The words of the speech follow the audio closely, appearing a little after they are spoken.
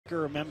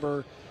kicker, a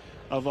member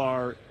of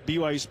our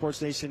BYU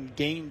Sports Nation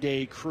game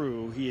day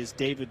crew. He is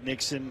David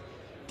Nixon.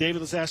 David,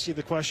 let's ask you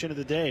the question of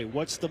the day.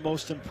 What's the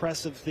most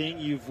impressive thing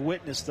you've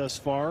witnessed thus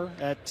far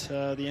at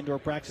the indoor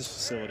practice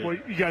facility? Well,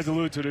 you guys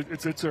alluded to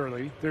it. It's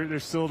early.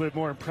 There's still the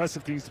more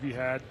impressive things to be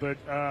had. But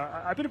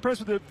I've been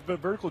impressed with the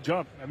vertical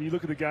jump. I mean, you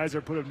look at the guys that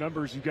are putting up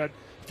numbers. You've got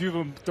a few of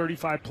them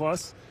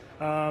 35-plus.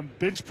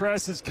 Bench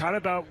press is kind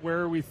of about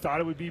where we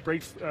thought it would be.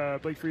 Blake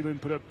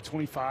Freeland put up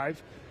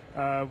 25,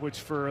 which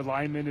for a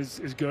lineman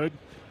is good.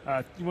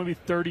 You want to be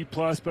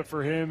 30-plus, but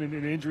for him and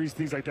injuries,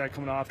 things like that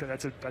coming off,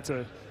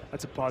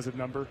 that's a positive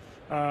number.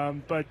 For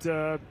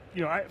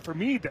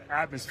me, the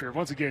atmosphere,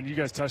 once again, you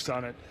guys touched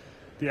on it,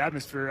 the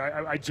atmosphere.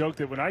 I joked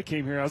that when I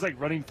came here, I was like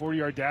running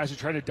 40-yard dashes,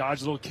 trying to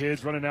dodge little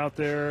kids running out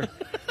there.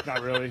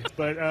 Not really.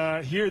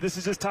 But here, this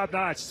is just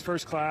top-notch. It's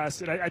first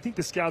class. And I think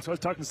the scouts, I was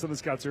talking to some of the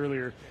scouts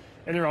earlier,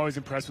 and they're always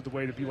impressed with the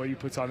way that BYU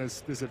puts on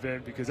this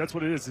event, because that's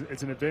what it is.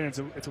 It's an event.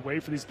 It's a way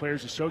for these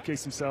players to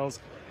showcase themselves.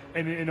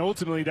 And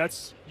ultimately,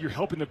 you're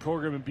helping the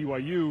program in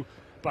BYU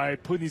by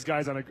putting these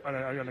guys on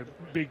a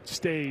big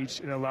stage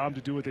and allow them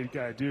to do what they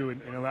got to do,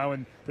 and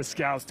allowing the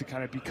scouts to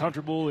kind of be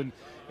comfortable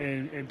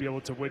and be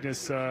able to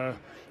witness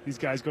these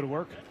guys go to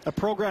work. A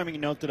programming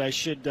note that I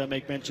should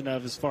make mention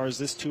of as far as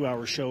this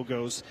 2-hour show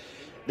goes.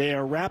 They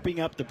are wrapping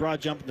up the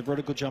broad jump and the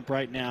vertical jump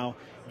right now.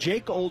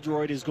 Jake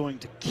Oldroyd is going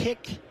to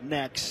kick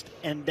next,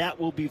 and that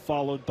will be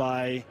followed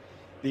by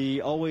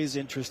the always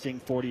interesting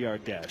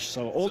 40-yard dash.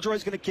 So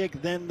Oldroyd's going to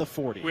kick, then the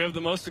 40. We have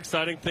the most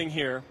exciting thing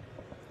here,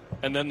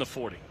 and then the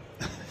 40.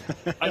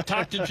 I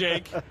talked to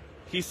Jake.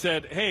 He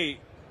said, hey,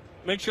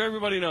 make sure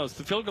everybody knows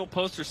the field goal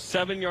posts are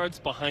 7 yards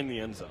behind the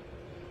end zone.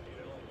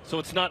 So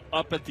it's not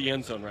up at the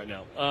end zone right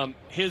now.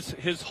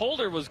 His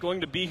holder was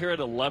going to be here at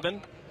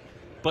 11,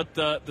 but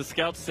the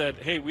scouts said,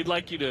 hey, we'd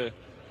like you to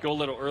go a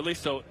little early.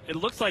 So it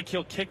looks like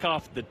he'll kick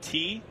off the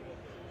tee.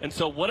 And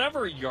so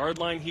whatever yard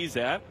line he's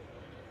at,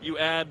 you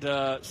add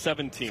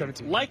 17.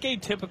 Like a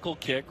typical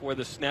kick where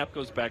the snap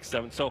goes back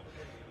 7. So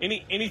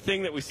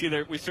anything that we see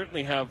there, we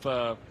certainly have,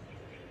 it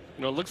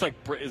looks like,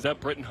 is that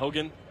Britton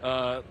Hogan,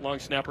 long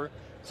snapper?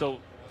 So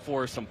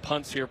for some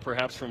punts here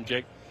perhaps from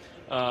Jake.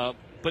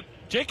 But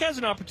Jake has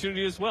an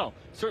opportunity as well.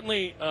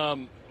 Certainly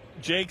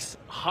Jake's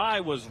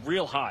high was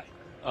real high.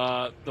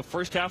 The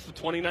first half of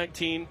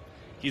 2019,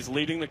 he's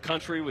leading the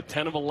country with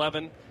 10 of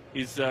 11.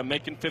 He's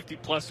making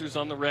 50-plusers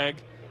on the reg.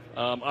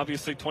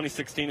 Obviously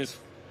 2016 is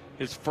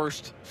his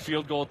first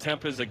field goal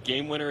attempt as a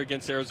game winner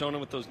against Arizona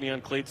with those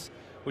neon cleats,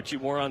 which he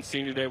wore on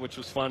senior day, which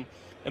was fun.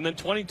 And then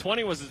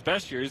 2020 was his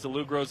best year. He's the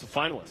Lou Groza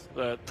finalist,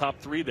 the top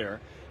 3 there.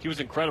 He was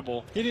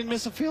incredible. He didn't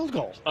miss a field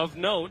goal. Of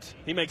note,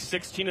 he makes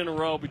 16 in a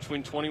row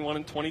between 21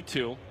 and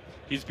 22.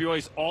 He's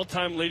BYU's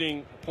all-time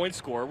leading point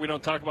scorer. We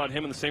don't talk about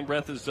him in the same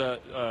breath as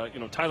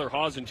Tyler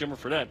Hawes and Jimmer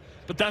Fredette,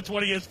 but that's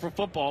what he is for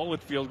football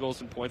with field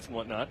goals and points and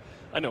whatnot.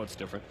 I know it's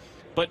different.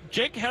 But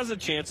Jake has a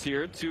chance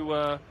here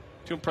to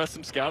impress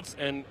some scouts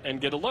and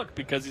get a look,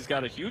 because he's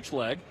got a huge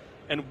leg.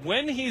 And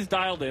when he's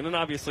dialed in, and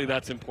obviously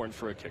that's important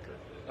for a kicker,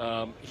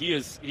 he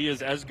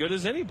is as good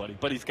as anybody,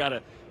 but he's got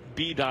to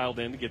be dialed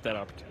in to get that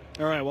opportunity.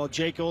 All right, well,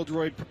 Jake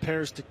Oldroyd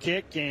prepares to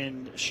kick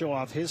and show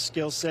off his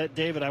skill set.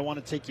 David, I want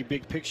to take you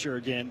big picture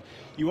again.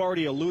 You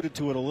already alluded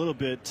to it a little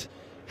bit,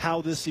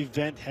 how this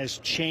event has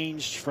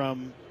changed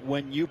from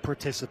when you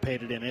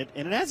participated in it.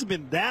 And it hasn't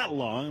been that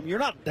long. You're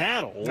not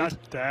that old.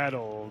 Not that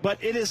old. But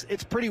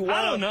it's pretty wild.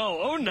 I don't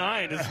know.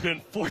 09 has been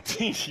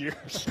 14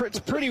 years. It's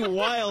pretty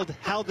wild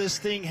how this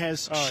thing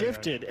has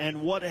shifted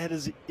and what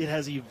it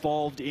has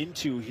evolved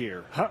into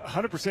here.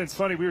 100%. It's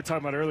funny. We were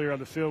talking about earlier on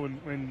the field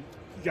when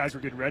you guys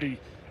were getting ready.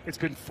 It's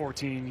been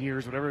 14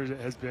 years, whatever it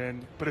has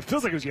been, but it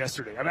feels like it was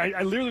yesterday. I mean,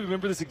 I literally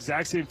remember this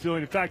exact same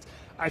feeling. In fact,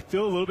 I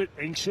feel a little bit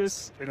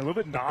anxious and a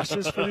little bit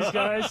nauseous for these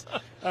guys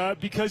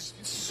because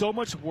so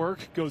much work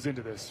goes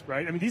into this,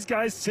 right? I mean, these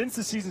guys, since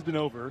the season's been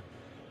over,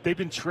 they've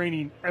been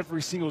training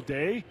every single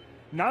day,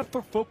 not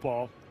for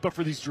football, but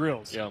for these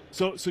drills. Yeah.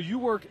 So you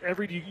work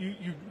every day.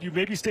 You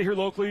maybe stay here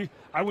locally.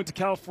 I went to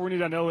California,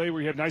 down to LA, where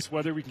you have nice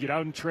weather. We can get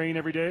out and train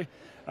every day.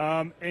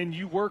 And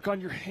you work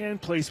on your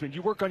hand placement.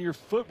 You work on your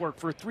footwork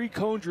for a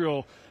 3-cone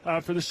drill,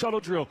 for the shuttle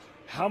drill.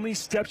 How many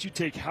steps you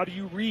take? How do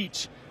you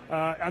reach?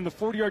 On the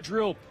 40-yard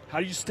drill, how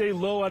do you stay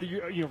low out of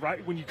your,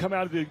 right when you come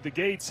out of the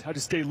gates, how to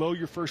stay low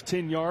your first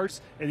 10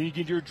 yards, and then you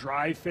get your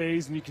drive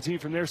phase, and you continue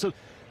from there. So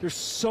there's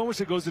so much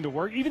that goes into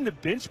work. Even the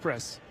bench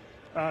press.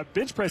 You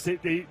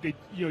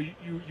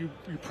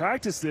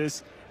practice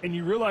this, and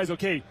you realize,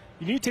 okay,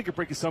 you need to take a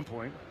break at some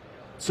point.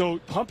 So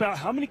pump out.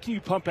 How many can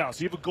you pump out?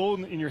 So you have a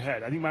goal in your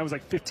head. I think mine was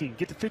like 15.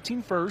 Get to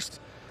 15 first,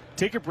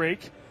 take a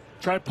break,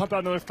 try to pump out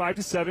another 5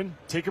 to 7,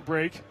 take a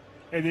break,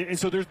 and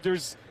so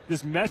there's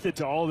this method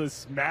to all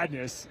this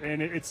madness,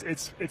 and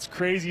it's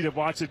crazy to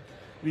watch it.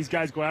 These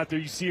guys go out there.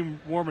 You see them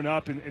warming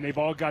up, and they've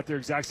all got their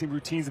exact same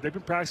routines that they've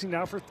been practicing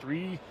now for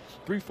three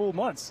full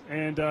months,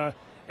 and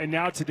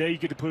now today you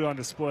get to put it on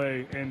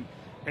display, and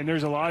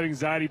there's a lot of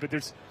anxiety, but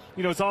there's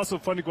it's also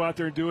fun to go out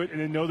there and do it, and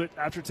then know that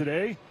after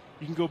today,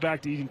 you can go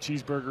back to eating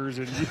cheeseburgers,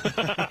 and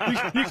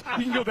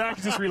you can go back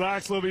and just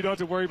relax a little bit. You don't have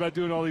to worry about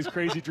doing all these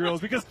crazy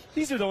drills, because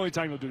these are the only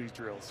time you'll do these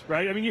drills,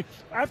 right? I mean,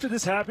 after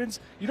this happens,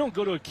 you don't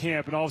go to a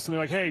camp and all of a sudden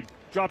they're like, hey,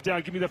 drop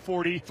down, give me that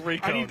 40.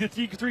 I need the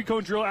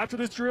three-cone drill. After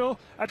this drill,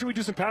 after we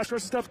do some pass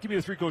rush and stuff, give me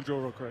the three-cone drill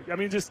real quick. I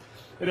mean, it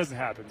doesn't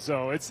happen.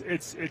 So it's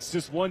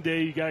just one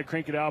day. You got to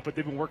crank it out, but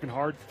they've been working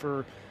hard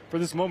for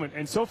this moment.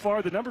 And so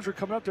far, the numbers are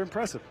coming up. They're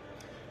impressive.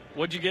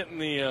 What'd you get in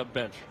the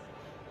bench?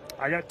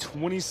 I got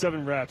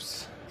 27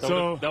 reps.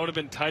 That would have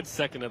been tied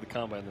second at the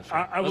combine this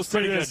year. I will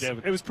say this. Good,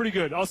 David. It was pretty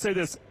good. I'll say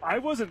this. I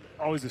wasn't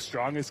always the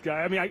strongest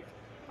guy. I mean,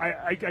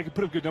 I could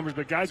put up good numbers,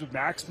 but guys would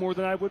max more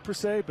than I would per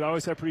se. But I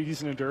always had pretty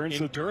decent endurance.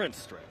 Endurance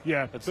strength.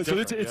 Yeah,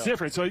 it's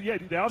different. So yeah,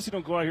 they obviously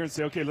don't go out here and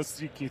say, okay, let's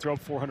see, can you throw up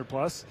 400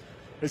 plus?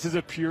 This is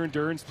a pure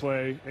endurance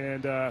play,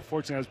 and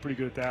fortunately, I was pretty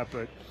good at that.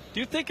 But do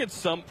you think at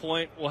some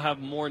point we'll have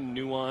more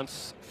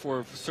nuance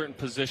for certain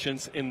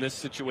positions in this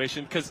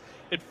situation? Because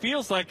it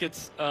feels like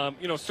it's,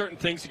 certain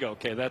things you go,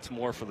 okay, that's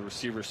more for the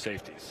receiver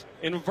safeties.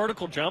 In a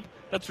vertical jump,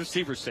 that's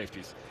receiver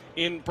safeties.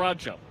 In broad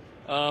jump,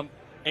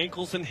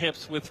 ankles and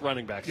hips with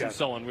running backs and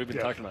so on we've been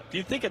talking about. Do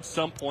you think at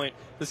some point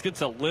this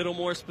gets a little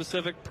more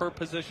specific per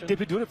position? They've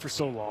been doing it for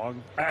so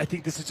long. I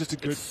think this is just a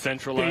good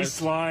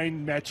centralized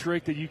baseline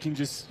metric that you can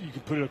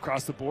put it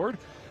across the board.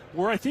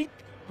 Where I think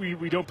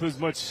we don't put as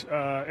much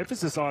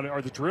emphasis on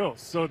are the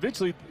drills. So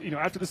eventually,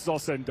 after this is all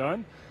said and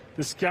done,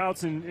 the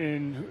scouts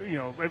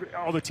and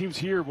all the teams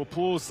here will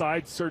pull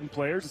aside certain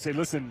players and say,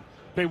 listen,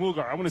 Bay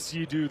Wilgar, I want to see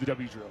you do the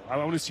W drill. I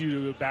want to see you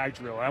do a bag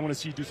drill. I want to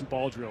see you do some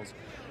ball drills.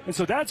 And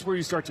so that's where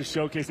you start to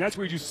showcase, and that's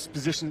where you do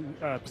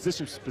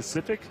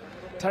position-specific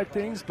type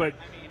things. But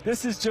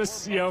this is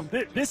just,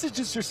 this is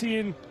just you're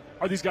seeing,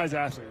 are these guys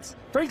athletes?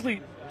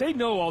 Frankly, they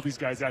know all these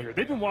guys out here.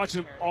 They've been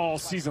watching them all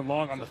season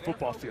long on the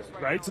football field,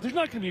 right? So there's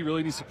not going to be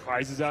really any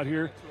surprises out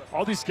here.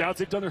 All these scouts,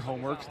 they've done their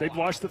homework. They've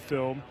watched the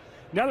film.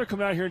 Now they're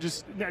coming out here and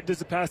just, does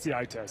it pass the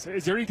eye test?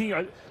 Is there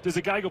anything, does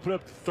a guy go put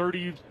up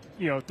 30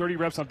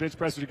 reps on bench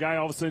press, or a guy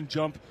all of a sudden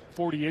jump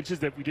 40 inches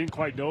that we didn't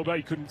quite know about,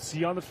 you couldn't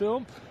see on the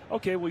film?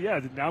 Okay, well, yeah,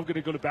 now I'm going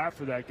to go to bat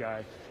for that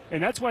guy.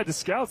 And that's why the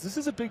scouts, this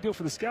is a big deal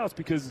for the scouts,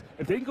 because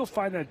if they can go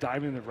find that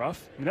diamond in the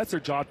rough, I mean, that's their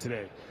job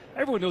today.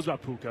 Everyone knows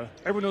about Puka.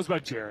 Everyone knows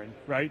about Jaron,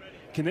 right?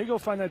 Can they go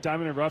find that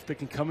diamond in the rough that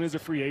can come in as a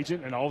free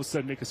agent and all of a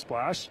sudden make a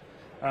splash?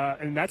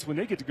 And that's when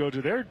they get to go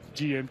to their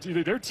GM,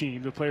 to their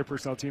team, the player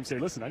personnel team, and say,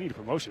 "Listen, I need a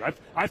promotion.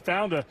 I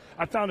found a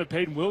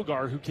Peyton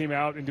Wilgar who came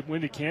out and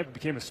went to camp and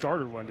became a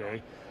starter one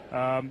day.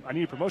 I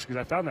need a promotion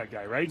because I found that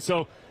guy, right?" And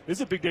so this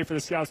is a big day for the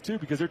scouts too,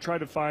 because they're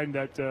trying to find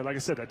that, like I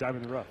said, that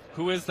diamond in the rough.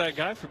 Who is that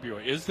guy for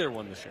BYU? Is there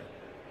one this year?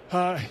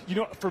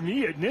 For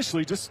me,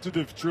 initially, just through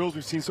the drills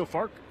we've seen so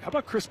far, how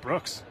about Chris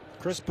Brooks?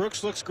 Chris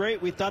Brooks looks great.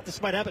 We thought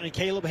this might happen, and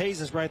Caleb Hayes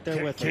is right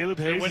there with him. Caleb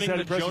Hayes winning had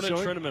the Jonah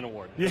Tournament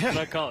Award. Yeah. That's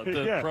what I call it,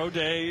 the Pro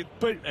Day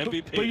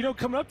MVP. But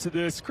coming up to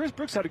this, Chris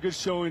Brooks had a good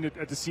showing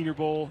at the Senior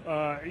Bowl.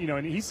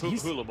 And he's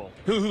Hula Bowl.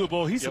 Hula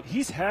Bowl.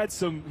 He's had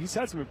some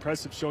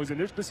impressive showings, and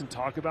there's been some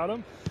talk about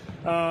him.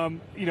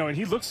 And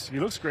he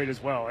looks great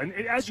as well. And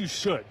as you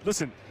should.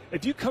 Listen,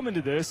 if you come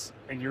into this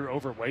and you're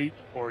overweight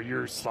or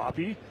you're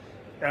sloppy,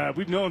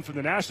 we've known from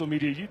the national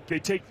media they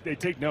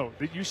take note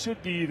that you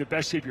should be in the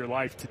best shape of your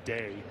life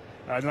today.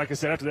 And like I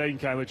said, after that, you can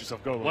kind of let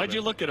yourself go a little Why'd bit.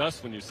 you look at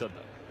us when you said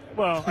that?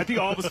 Well, I think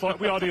all of us,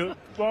 we all do.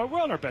 Well,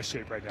 we're on our best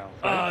shape right now.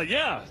 Right?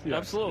 Yeah,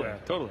 absolutely. Yeah,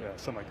 totally. Yeah,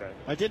 something like that.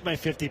 I did my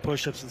 50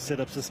 push-ups and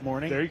sit-ups this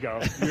morning. There you go.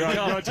 You're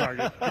on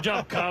target. Good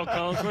job, Kyle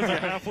Collinsworth. You're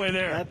halfway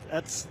there.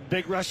 That's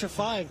big rush of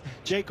 5.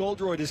 Jake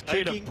Oldroyd is I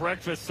ate kicking a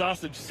breakfast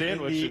sausage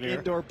sandwich in in the here.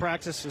 indoor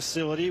practice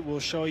facility. We'll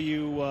show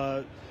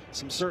you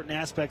some certain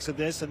aspects of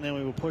this, and then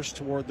we will push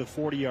toward the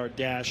 40-yard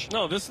dash.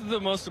 No, this is the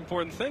most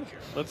important thing here.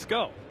 Let's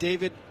go.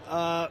 David,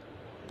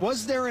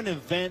 was there an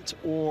event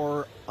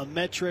or a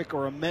metric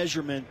or a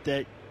measurement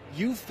that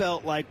you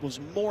felt like was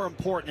more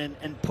important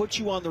and put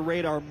you on the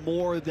radar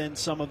more than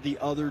some of the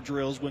other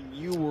drills when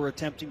you were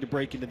attempting to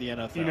break into the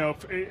NFL?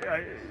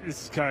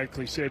 This is kind of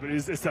cliche, but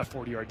it's that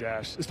 40-yard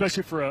dash,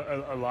 especially for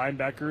a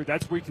linebacker.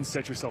 That's where you can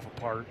set yourself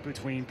apart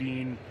between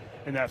being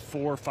in that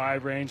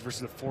 4.5 range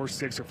versus the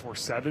 4.6 or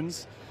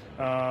 4.7s.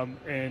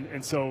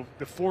 And so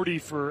the 40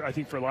 for a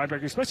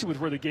linebacker, especially with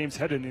where the game's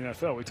headed in the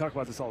NFL, we talk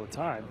about this all the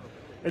time.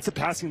 It's a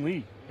passing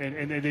lead,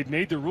 and they've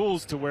made the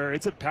rules to where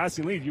it's a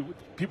passing lead.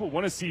 People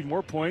want to see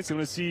more points, they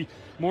want to see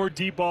more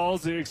deep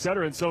balls, et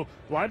cetera. And so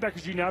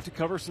linebackers, you now have to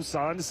cover some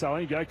sideline to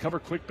sideline. You got to cover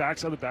quick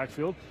backs out of the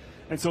backfield,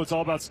 and so it's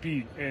all about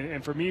speed.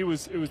 And for me, it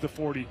was the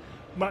 40.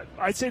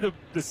 I'd say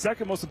the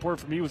second most important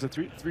for me was a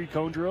three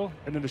cone drill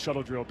and then the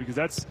shuttle drill, because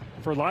that's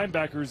for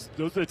linebackers.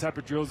 Those are the type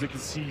of drills that can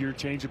see your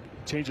change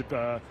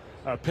of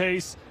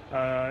pace,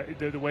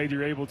 the way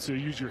you're able to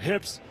use your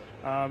hips,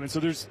 and so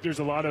there's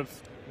a lot of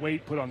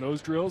weight put on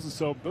those drills, and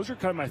so those are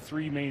kind of my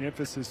 3 main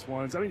emphasis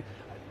ones. I mean,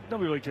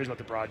 nobody really cares about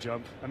the broad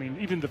jump. I mean,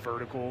 even the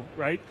vertical,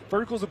 right?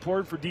 Vertical is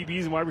important for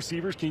DBs and wide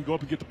receivers. Can you go up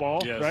and get the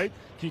ball, yes, right?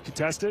 Can you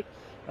contest it?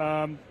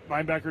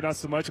 Linebacker, not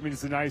so much. I mean,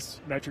 it's a nice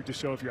metric to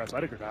show if you're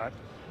athletic or not.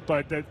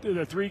 But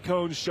the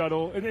three-cone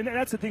shuttle, and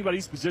that's the thing about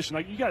each position.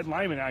 Like, you got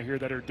linemen out here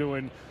that are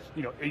doing,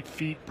 8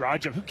 feet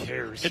broad jump. Who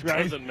cares? It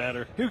right? doesn't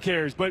matter. Who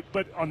cares? But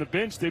on the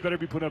bench, they better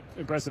be putting up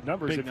impressive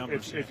numbers,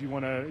 numbers, if you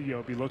want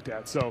to be looked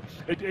at. So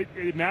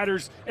it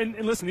matters. And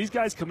listen, these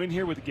guys come in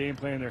here with a game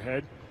plan in their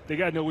head. They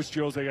got to know which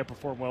drills they got to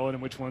perform well in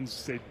and which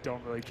ones they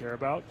don't really care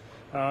about.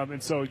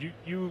 And so I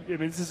mean,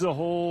 this is a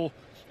whole.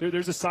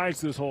 There's a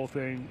science to this whole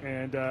thing,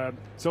 and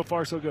so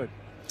far so good.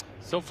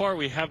 So far,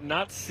 we have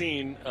not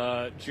seen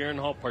Jaron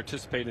Hall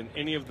participate in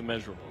any of the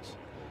measurables.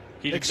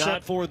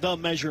 Except for the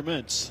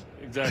measurements.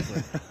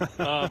 Exactly.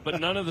 But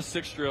none of the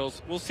 6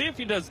 drills. We'll see if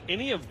he does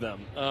any of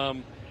them.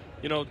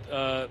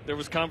 There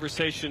was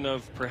conversation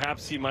of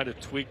perhaps he might have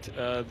tweaked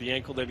the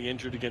ankle that he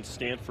injured against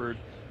Stanford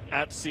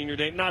at senior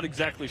day. Not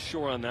exactly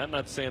sure on that.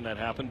 Not saying that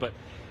happened. But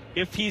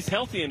if he's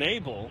healthy and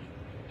able,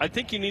 I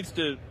think he needs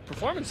to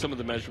perform in some of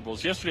the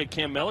measurables. Yesterday,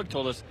 Cam Mellick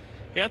told us,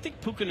 I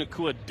think Puka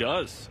Nacua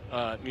does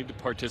need to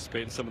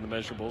participate in some of the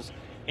measurables.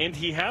 And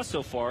he has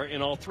so far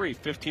in all 3.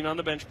 15 on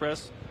the bench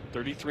press,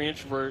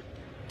 33-inch vert,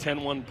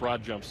 10-1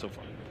 broad jump so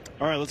far.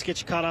 All right, let's get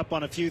you caught up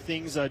on a few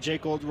things.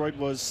 Jake Oldroyd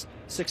was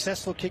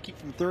successful kicking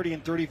from 30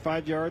 and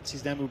 35 yards.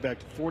 He's now moved back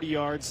to 40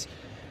 yards.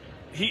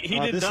 He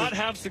did not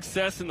have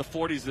success in the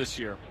 40s this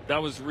year.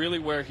 That was really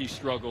where he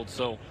struggled.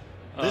 So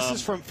this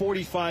is from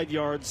 45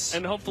 yards.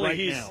 And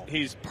hopefully right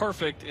he's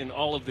perfect in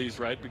all of these,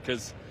 right?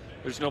 Because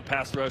there's no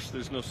pass rush,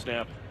 there's no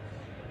snap.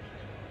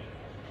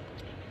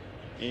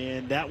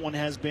 And that one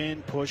has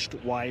been pushed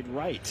wide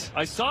right.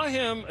 I saw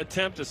him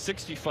attempt a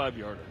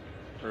 65-yarder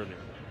earlier.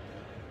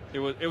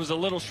 It was a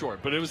little short,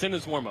 but it was in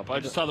his warm-up. I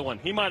just saw the one.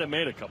 He might have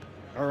made a couple.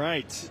 All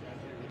right.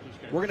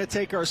 We're going to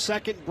take our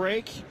second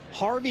break.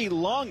 Harvey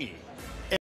Longy